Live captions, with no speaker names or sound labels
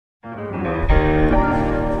My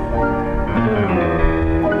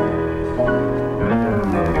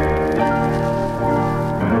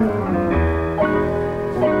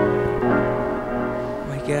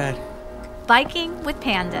God. Biking with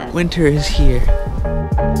Panda. Winter is here.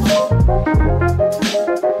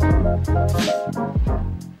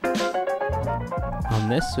 On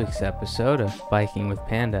this week's episode of Biking with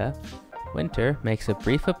Panda, winter makes a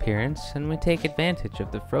brief appearance and we take advantage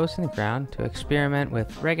of the frozen ground to experiment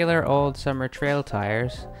with regular old summer trail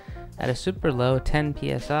tires at a super low 10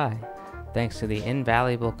 psi, thanks to the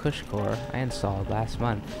invaluable CushCore I installed last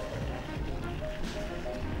month.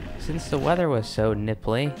 Since the weather was so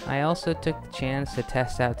nipply, I also took the chance to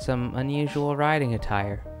test out some unusual riding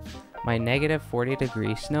attire, my negative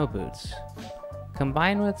 40-degree snow boots.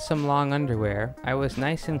 Combined with some long underwear, I was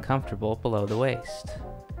nice and comfortable below the waist.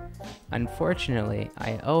 Unfortunately,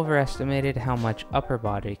 I overestimated how much upper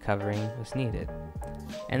body covering was needed,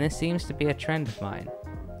 and this seems to be a trend of mine.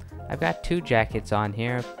 I've got 2 jackets on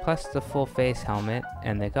here, plus the full face helmet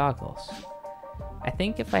and the goggles. I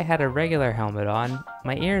think if I had a regular helmet on,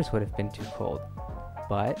 my ears would have been too cold,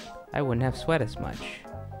 but I wouldn't have sweat as much.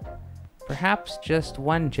 Perhaps just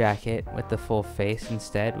one jacket with the full face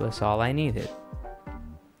instead was all I needed.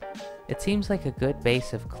 It seems like a good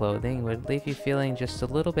base of clothing would leave you feeling just a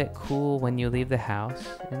little bit cool when you leave the house,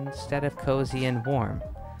 instead of cozy and warm.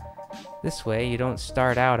 This way you don't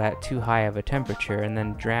start out at too high of a temperature and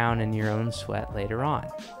then drown in your own sweat later on,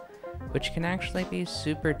 which can actually be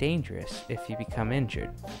super dangerous if you become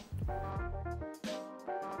injured.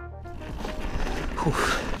 Whew.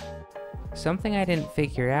 Something I didn't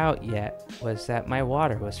figure out yet was that my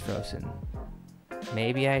water was frozen.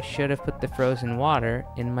 Maybe I should have put the frozen water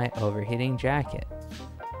in my overheating jacket.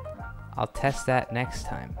 I'll test that next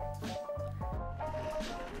time.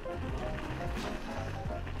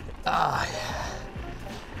 Oh, yeah.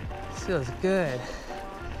 This feels good.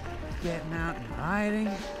 Getting out and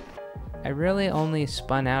riding. I really only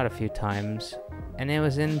spun out a few times, and it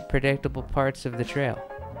was in predictable parts of the trail.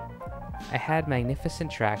 I had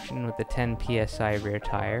magnificent traction with the 10 psi rear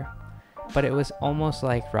tire, but it was almost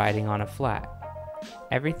like riding on a flat.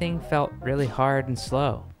 Everything felt really hard and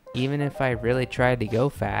slow, even if I really tried to go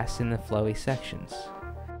fast in the flowy sections.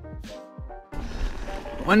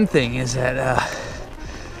 One thing is that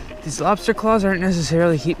these lobster claws aren't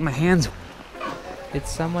necessarily keeping my hands.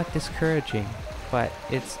 It's somewhat discouraging, but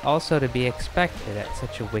it's also to be expected at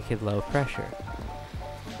such a wicked low pressure.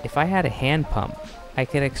 If I had a hand pump, I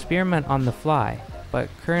could experiment on the fly, but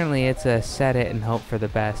currently it's a set it and hope for the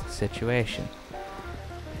best situation.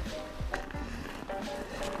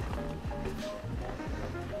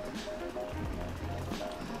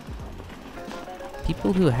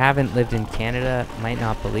 People who haven't lived in Canada might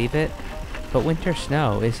not believe it, but winter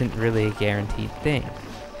snow isn't really a guaranteed thing.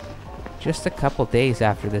 Just a couple days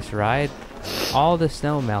after this ride, all the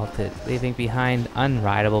snow melted, leaving behind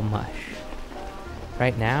unrideable mush.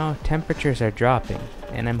 Right now, temperatures are dropping,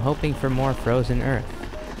 and I'm hoping for more frozen earth.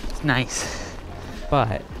 It's nice.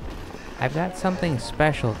 But I've got something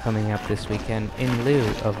special coming up this weekend in lieu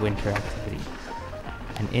of winter activities.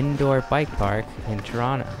 An indoor bike park in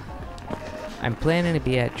Toronto. I'm planning to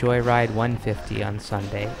be at Joyride 150 on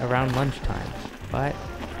Sunday around lunchtime, but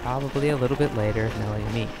probably a little bit later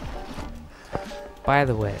knowing me. By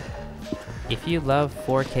the way, if you love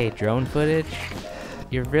 4K drone footage,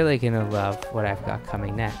 you're really gonna love what I've got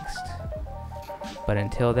coming next. But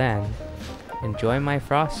until then, enjoy my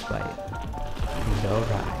frostbite and go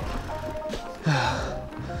ride.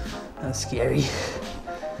 That's scary.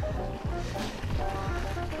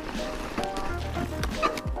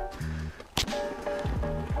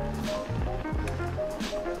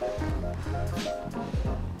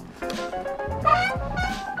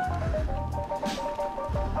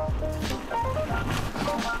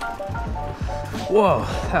 Whoa,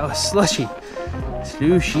 that was slushy.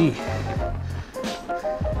 Sushi.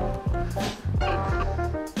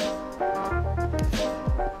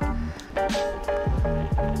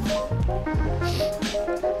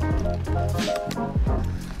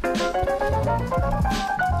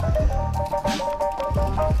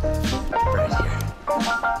 Right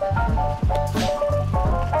here.